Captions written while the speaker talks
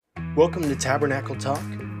Welcome to Tabernacle Talk,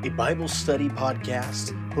 a Bible study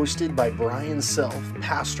podcast hosted by Brian Self,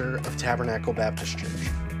 pastor of Tabernacle Baptist Church.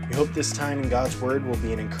 We hope this time in God's Word will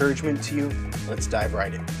be an encouragement to you. Let's dive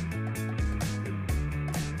right in.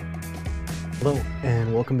 Hello,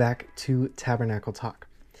 and welcome back to Tabernacle Talk.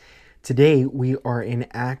 Today we are in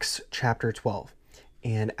Acts chapter 12.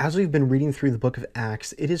 And as we've been reading through the book of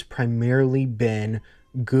Acts, it has primarily been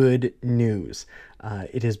good news.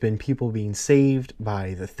 It has been people being saved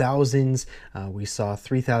by the thousands. We saw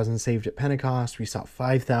 3,000 saved at Pentecost. We saw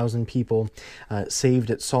 5,000 people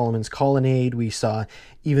saved at Solomon's Colonnade. We saw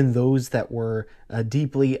even those that were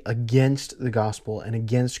deeply against the gospel and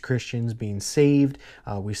against Christians being saved.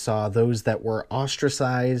 We saw those that were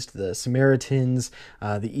ostracized, the Samaritans,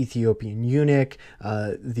 the Ethiopian eunuch,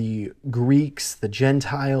 the Greeks, the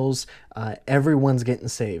Gentiles. Everyone's getting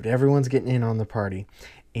saved. Everyone's getting in on the party.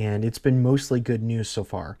 And it's been mostly good news so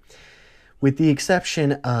far, with the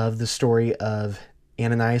exception of the story of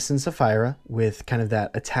Ananias and Sapphira, with kind of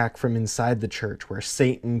that attack from inside the church where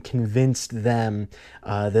Satan convinced them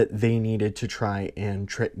that they needed to try and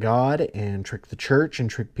trick God and trick the church and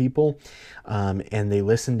trick people, and they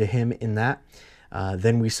listened to him in that.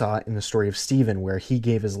 Then we saw in the story of Stephen where he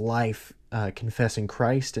gave his life confessing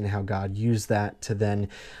Christ, and how God used that to then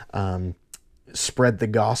spread the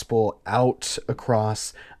gospel out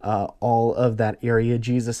across all of that area.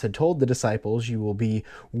 Jesus had told the disciples, "You will be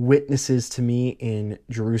witnesses to me in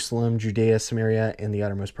Jerusalem, Judea, Samaria, and the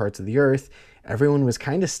uttermost parts of the earth." Everyone was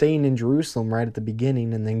kind of staying in Jerusalem right at the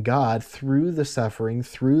beginning, and then God, through the suffering,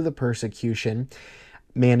 through the persecution,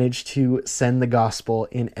 managed to send the gospel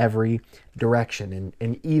in every direction.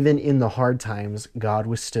 And even in the hard times, God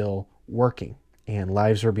was still working, and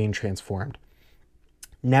lives were being transformed.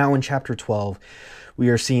 Now in chapter 12, we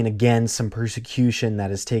are seeing again some persecution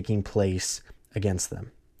that is taking place against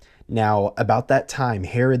them. Now, about that time,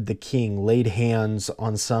 Herod the king laid hands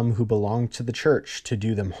on some who belonged to the church to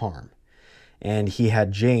do them harm. And he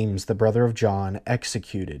had James, the brother of John,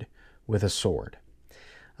 executed with a sword.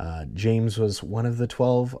 James was one of the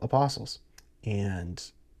 12 apostles,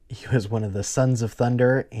 and he was one of the sons of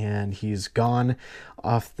thunder, and he's gone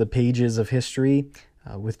off the pages of history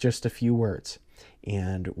with just a few words.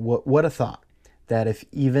 And what a thought, that if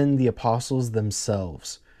even the apostles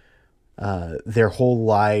themselves, their whole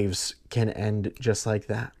lives can end just like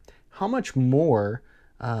that, how much more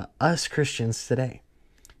us Christians today?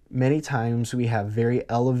 Many times we have very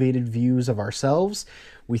elevated views of ourselves.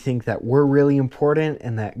 We think that we're really important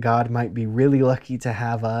and that God might be really lucky to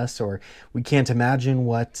have us, or we can't imagine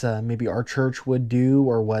what maybe our church would do,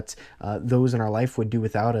 or what those in our life would do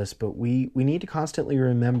without us. But we need to constantly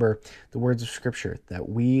remember the words of Scripture, that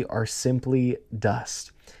we are simply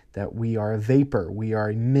dust, that we are a vapor, we are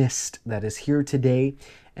a mist that is here today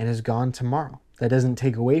and is gone tomorrow. That doesn't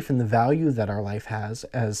take away from the value that our life has,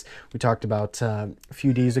 as we talked about a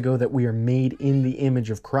few days ago, that we are made in the image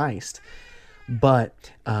of Christ. But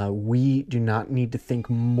we do not need to think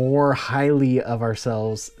more highly of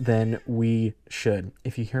ourselves than we should.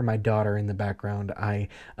 If you hear my daughter in the background, I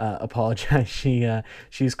apologize.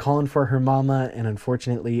 She's calling for her mama, and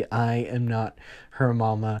unfortunately, I am not her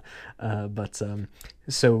mama.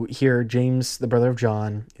 So here, James, the brother of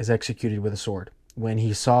John, is executed with a sword. When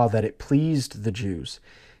he saw that it pleased the Jews,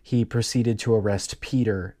 he proceeded to arrest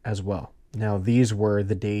Peter as well. Now, these were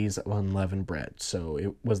the days of unleavened bread, so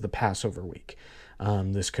it was the Passover week.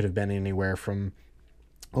 This could have been anywhere from,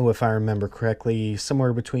 if I remember correctly,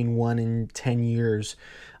 somewhere between 1 and 10 years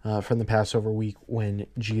from the Passover week when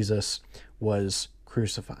Jesus was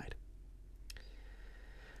crucified.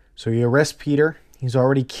 So he arrests Peter. He's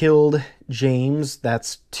already killed James.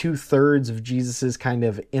 That's 2/3 of Jesus's kind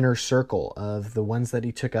of inner circle of the ones that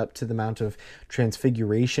he took up to the Mount of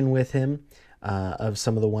Transfiguration with him, of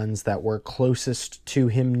some of the ones that were closest to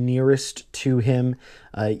him, nearest to him,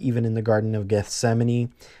 even in the Garden of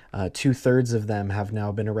Gethsemane. 2/3 of them have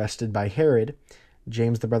now been arrested by Herod.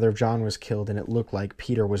 James, the brother of John, was killed, and it looked like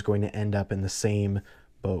Peter was going to end up in the same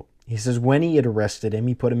boat. He says, when he had arrested him,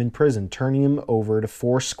 he put him in prison, turning him over to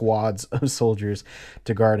 4 squads of soldiers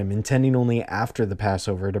to guard him, intending only after the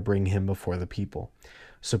Passover to bring him before the people.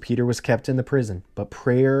 So Peter was kept in the prison, but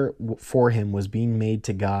prayer for him was being made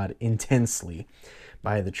to God intensely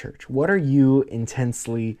by the church. What are you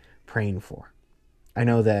intensely praying for? I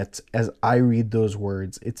know that as I read those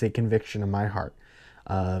words, it's a conviction in my heart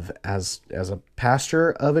of, as a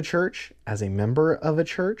pastor of a church, as a member of a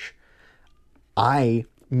church, I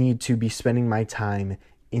need to be spending my time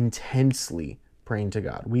intensely praying to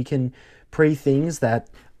God. We can pray things that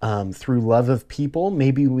through love of people,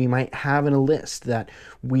 maybe we might have in a list that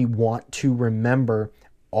we want to remember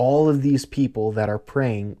all of these people that are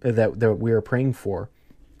praying, that we are praying for.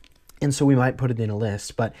 And so we might put it in a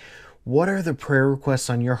list, but what are the prayer requests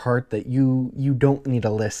on your heart that you don't need a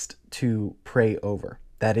list to pray over?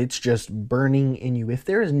 That it's just burning in you. If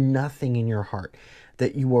there is nothing in your heart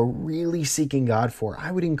that you are really seeking God for,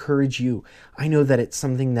 I would encourage you. I know that it's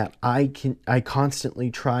something that I constantly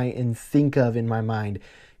try and think of in my mind.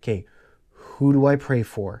 Okay, who do I pray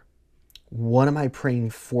for? What am I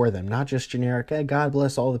praying for them? Not just generic, God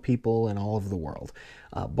bless all the people in all of the world.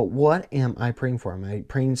 But what am I praying for? Am I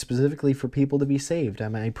praying specifically for people to be saved?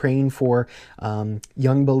 Am I praying for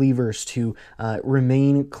young believers to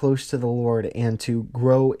remain close to the Lord and to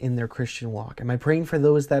grow in their Christian walk? Am I praying for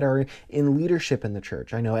those that are in leadership in the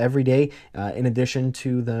church? I know every day, in addition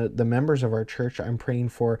to the members of our church, I'm praying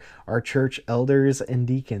for our church elders and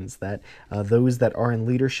deacons, that those that are in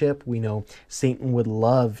leadership, we know Satan would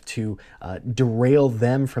love to derail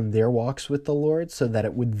them from their walks with the Lord, so that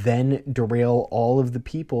it would then derail all of the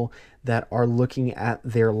people that are looking at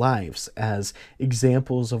their lives as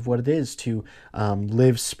examples of what it is to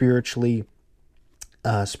live spiritually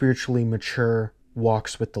mature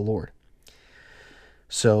walks with the Lord.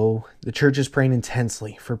 So the church is praying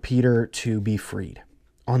intensely for Peter to be freed.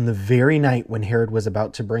 On the very night when Herod was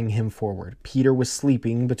about to bring him forward, Peter was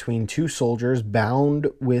sleeping between two soldiers bound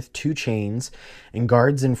with two chains, and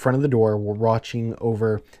guards in front of the door were watching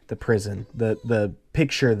over the prison. The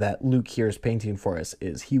picture that Luke here is painting for us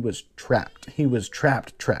is he was trapped. He was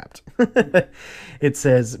trapped. It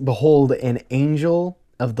says, "Behold, an angel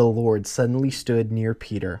of the Lord suddenly stood near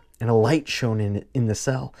Peter, and a light shone in the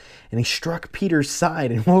cell. And he struck Peter's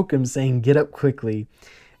side and woke him, saying, 'Get up quickly.'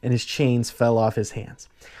 And his chains fell off his hands."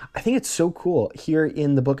 I think it's so cool here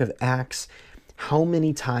in the book of Acts how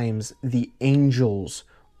many times the angels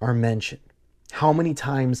are mentioned, how many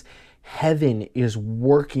times heaven is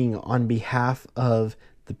working on behalf of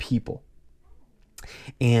the people.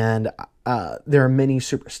 And there are many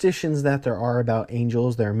superstitions that there are about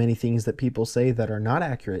angels. There are many things that people say that are not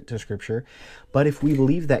accurate to Scripture. But if we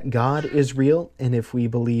believe that God is real, and if we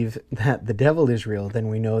believe that the devil is real, then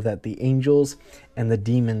we know that the angels and the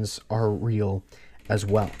demons are real as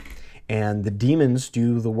well. And the demons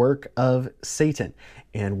do the work of Satan.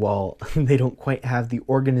 And while they don't quite have the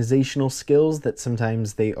organizational skills that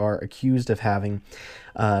sometimes they are accused of having,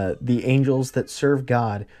 the angels that serve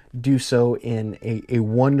God do so in a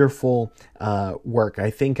wonderful work. I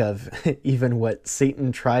think of even what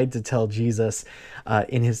Satan tried to tell Jesus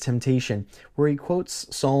in his temptation, where he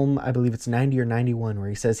quotes Psalm, I believe it's 90 or 91, where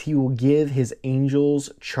he says, "He will give his angels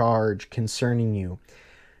charge concerning you,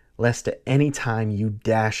 lest at any time you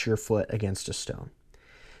dash your foot against a stone."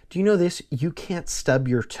 Do you know this? You can't stub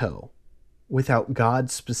your toe without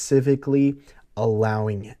God specifically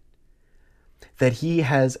allowing it. That he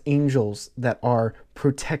has angels that are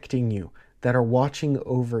protecting you, that are watching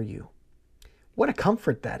over you. What a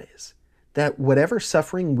comfort that is. That whatever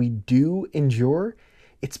suffering we do endure,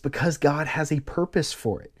 it's because God has a purpose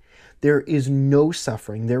for it. There is no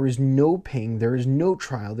suffering, there is no pain, there is no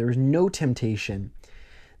trial, there is no temptation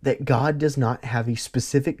that God does not have a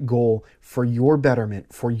specific goal for your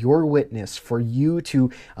betterment, for your witness, for you to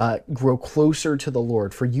grow closer to the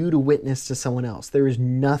Lord, for you to witness to someone else. There is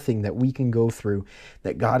nothing that we can go through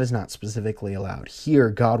that God has not specifically allowed. Here,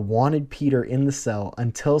 God wanted Peter in the cell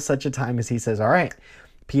until such a time as he says, "All right,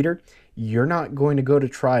 Peter, you're not going to go to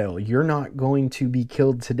trial. You're not going to be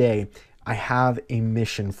killed today. I have a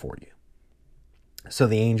mission for you." So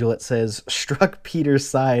the angel, it says, struck Peter's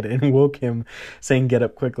side and woke him, saying, "Get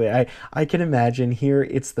up quickly." I can imagine here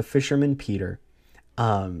it's the fisherman Peter.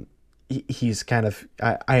 He's kind of,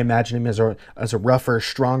 I imagine him as a rougher,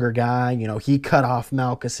 stronger guy. You know, he cut off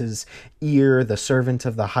Malchus's ear, the servant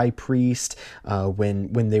of the high priest,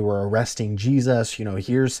 when they were arresting Jesus. You know,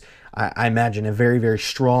 here's, I imagine, a very, very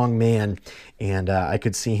strong man, and I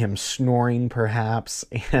could see him snoring perhaps,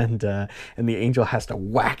 and the angel has to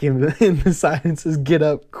whack him in the side and says, "Get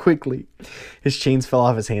up quickly." His chains fell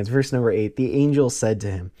off his hands. Verse number 8, the angel said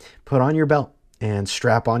to him, "Put on your belt and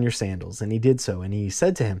strap on your sandals." And he did so. And he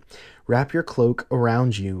said to him, "Wrap your cloak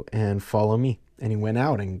around you and follow me." And he went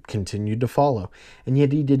out and continued to follow. And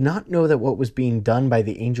yet he did not know that what was being done by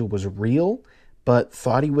the angel was real, but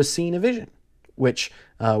thought he was seeing a vision, which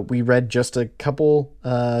we read just a couple,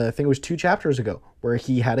 I think it was 2 chapters ago, where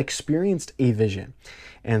he had experienced a vision.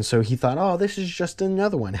 And so he thought, oh, this is just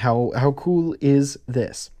another one. How cool is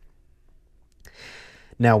this?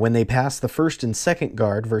 Now, when they passed the first and second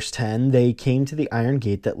guard, verse 10, they came to the iron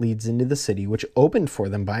gate that leads into the city, which opened for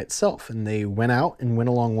them by itself. And they went out and went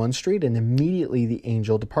along one street, and immediately the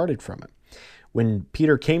angel departed from it. When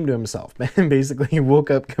Peter came to himself, basically he woke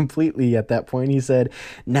up completely at that point. He said,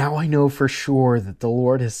 "Now I know for sure that the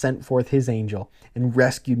Lord has sent forth his angel and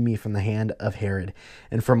rescued me from the hand of Herod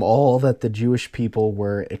and from all that the Jewish people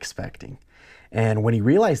were expecting." And when he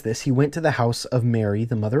realized this, he went to the house of Mary,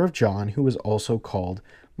 the mother of John, who was also called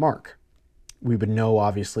Mark. We would know,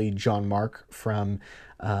 obviously, John Mark from,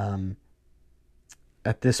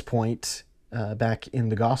 at this point, back in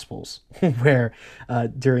the Gospels, where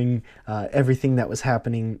during everything that was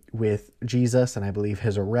happening with Jesus, and I believe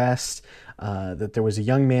his arrest, that there was a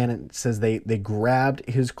young man, and it says they grabbed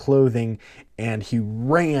his clothing and he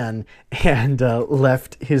ran and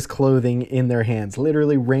left his clothing in their hands,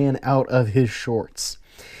 literally ran out of his shorts.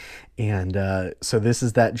 And so this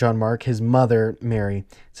is that John Mark. His mother, Mary,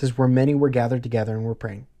 it says, where many were gathered together and were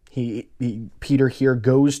praying. Peter here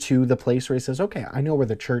goes to the place where he says, okay, I know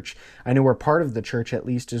where part of the church at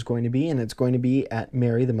least is going to be, and it's going to be at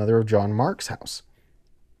Mary, the mother of John Mark's house.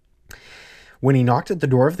 When he knocked at the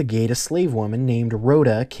door of the gate, a slave woman named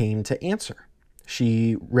Rhoda came to answer.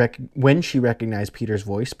 When she recognized Peter's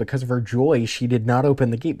voice, because of her joy, she did not open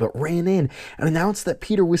the gate, but ran in and announced that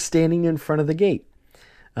Peter was standing in front of the gate.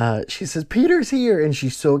 She says, "Peter's here," and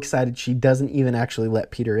she's so excited she doesn't even actually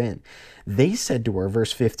let Peter in. They said to her,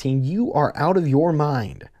 verse 15, "You are out of your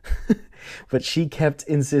mind." But she kept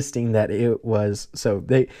insisting that it was, so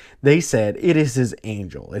they said, "It is his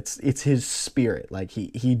angel. It's his spirit. Like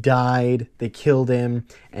he died, they killed him,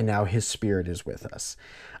 and now his spirit is with us."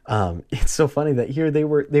 It's so funny that here they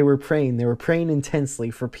were praying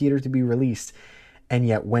intensely for Peter to be released. And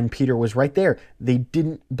yet when Peter was right there, they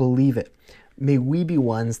didn't believe it. May we be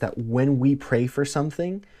ones that when we pray for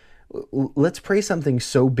something, let's pray something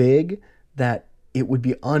so big that it would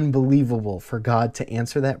be unbelievable for God to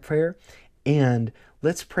answer that prayer. And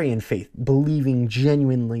let's pray in faith, believing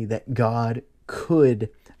genuinely that God could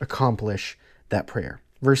accomplish that prayer.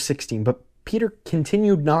 Verse 16, but Peter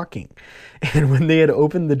continued knocking, and when they had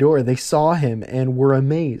opened the door, they saw him and were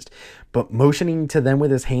amazed. But motioning to them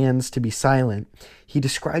with his hands to be silent, he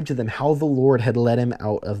described to them how the Lord had led him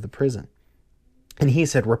out of the prison. And he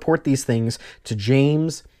said, "Report these things to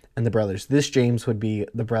James and the brothers." This James would be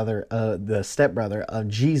the stepbrother of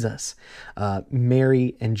Jesus,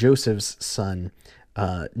 Mary and Joseph's son,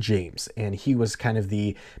 James. And he was kind of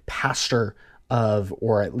the pastor of,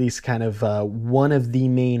 or at least kind of one of the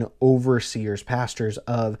main pastors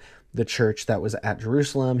of the church that was at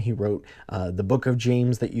Jerusalem. He wrote the book of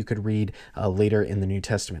James that you could read later in the New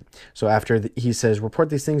Testament. So after he says, "Report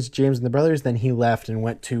these things to James and the brothers," then he left and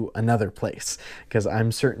went to another place, because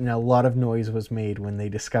I'm certain a lot of noise was made when they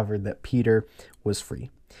discovered that Peter was free.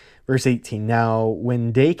 Verse 18, now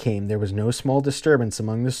when day came, there was no small disturbance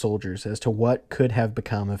among the soldiers as to what could have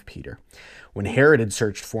become of Peter. When Herod had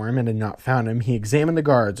searched for him and had not found him, he examined the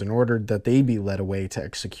guards and ordered that they be led away to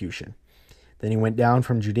execution. Then he went down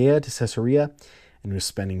from Judea to Caesarea and was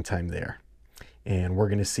spending time there. And we're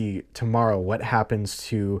going to see tomorrow what happens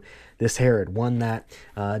to this Herod, one that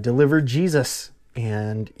delivered Jesus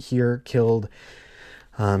and here killed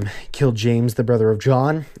James, the brother of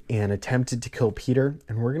John, and attempted to kill Peter.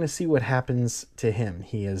 And we're going to see what happens to him.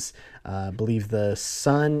 He is, I believe, the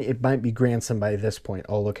son, it might be grandson by this point.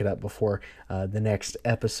 I'll look it up before the next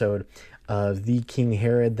episode, of the King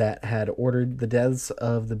Herod that had ordered the deaths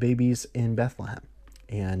of the babies in Bethlehem.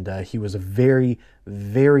 And he was a very,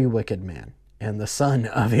 very wicked man, and the son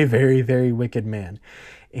of a very, very wicked man.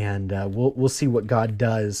 And we'll see what God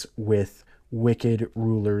does with wicked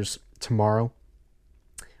rulers tomorrow.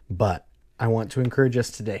 But I want to encourage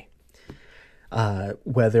us today,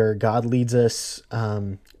 whether God leads us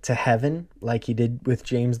to heaven like he did with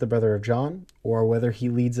James, the brother of John, or whether he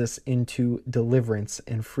leads us into deliverance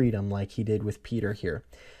and freedom like he did with Peter here.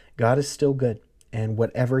 God is still good, and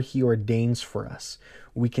whatever he ordains for us,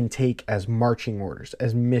 we can take as marching orders,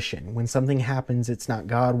 as mission. When something happens, it's not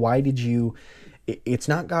God, why did you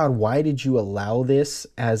allow this,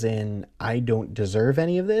 as in, I don't deserve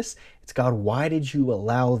any of this. It's God, why did you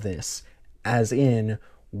allow this, as in,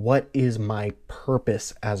 what is my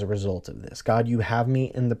purpose as a result of this? God, you have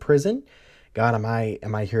me in the prison. God, am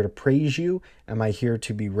I here to praise you? Am I here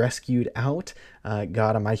to be rescued out?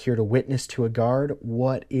 God, am I here to witness to a guard?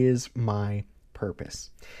 What is my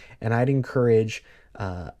purpose? And I'd encourage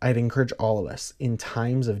all of us in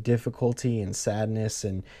times of difficulty and sadness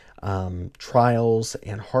and trials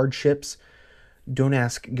and hardships. Don't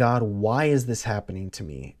ask God, why is this happening to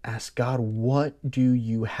me? Ask God, what do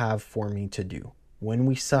you have for me to do? When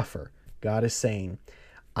we suffer, God is saying,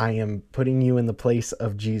 I am putting you in the place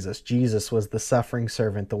of Jesus. Jesus was the suffering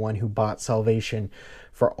servant, the one who bought salvation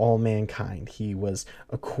for all mankind. He was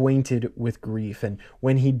acquainted with grief. And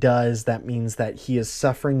when he does, that means that he is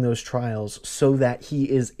suffering those trials so that he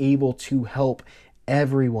is able to help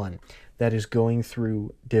everyone that is going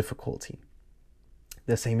through difficulty.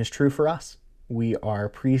 The same is true for us. We are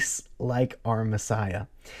priests like our Messiah.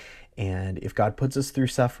 And if God puts us through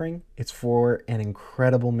suffering, it's for an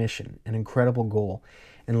incredible mission, an incredible goal.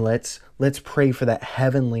 And let's pray for that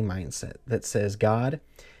heavenly mindset that says, God,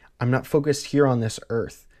 I'm not focused here on this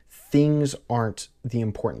earth. Things aren't the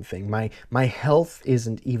important thing. My health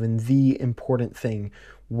isn't even the important thing.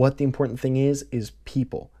 What the important thing is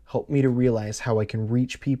people. Help me to realize how I can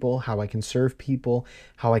reach people, how I can serve people,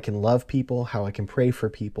 how I can love people, how I can pray for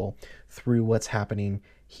people through what's happening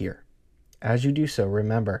here. As you do so,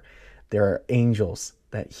 remember, there are angels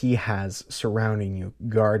that he has surrounding you,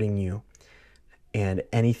 guarding you, and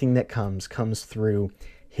anything that comes through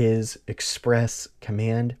his express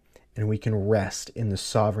command, and we can rest in the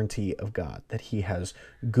sovereignty of God, that he has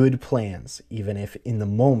good plans, even if in the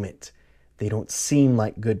moment they don't seem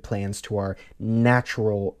like good plans to our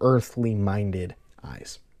natural, earthly-minded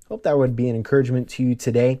eyes. Hope that would be an encouragement to you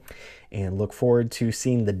today, and look forward to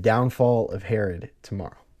seeing the downfall of Herod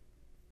tomorrow.